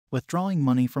Withdrawing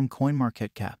money from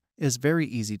Coinmarketcap is very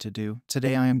easy to do.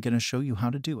 Today I am going to show you how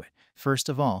to do it. First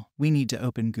of all, we need to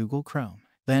open Google Chrome.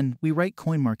 Then we write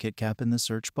Coinmarketcap in the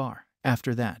search bar.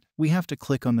 After that, we have to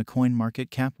click on the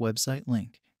Coinmarketcap website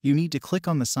link. You need to click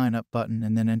on the sign up button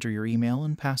and then enter your email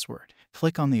and password.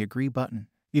 Click on the agree button.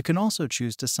 You can also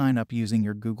choose to sign up using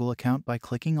your Google account by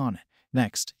clicking on it.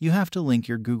 Next, you have to link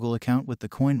your Google account with the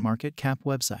Coinmarketcap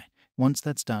website. Once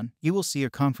that's done, you will see a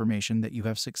confirmation that you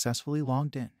have successfully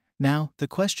logged in. Now, the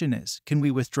question is, can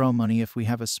we withdraw money if we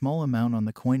have a small amount on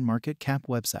the Coinmarketcap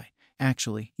website?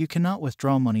 Actually, you cannot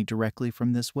withdraw money directly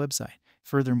from this website.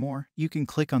 Furthermore, you can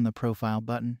click on the profile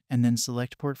button and then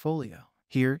select portfolio.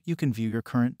 Here, you can view your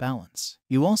current balance.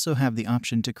 You also have the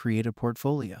option to create a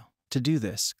portfolio. To do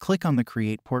this, click on the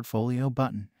Create Portfolio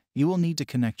button. You will need to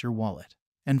connect your wallet.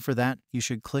 And for that, you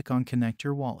should click on Connect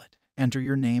Your Wallet. Enter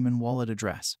your name and wallet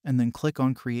address, and then click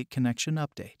on Create Connection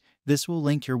Update. This will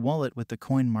link your wallet with the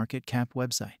Coinmarketcap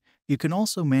website. You can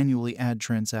also manually add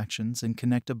transactions and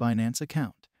connect a Binance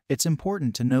account. It's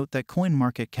important to note that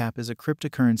Coinmarketcap is a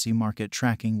cryptocurrency market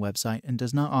tracking website and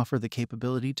does not offer the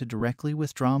capability to directly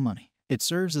withdraw money. It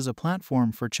serves as a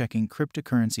platform for checking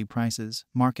cryptocurrency prices,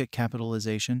 market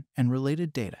capitalization, and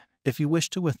related data. If you wish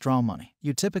to withdraw money,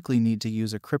 you typically need to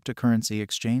use a cryptocurrency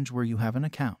exchange where you have an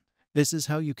account. This is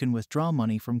how you can withdraw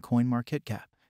money from Coinmarketcap.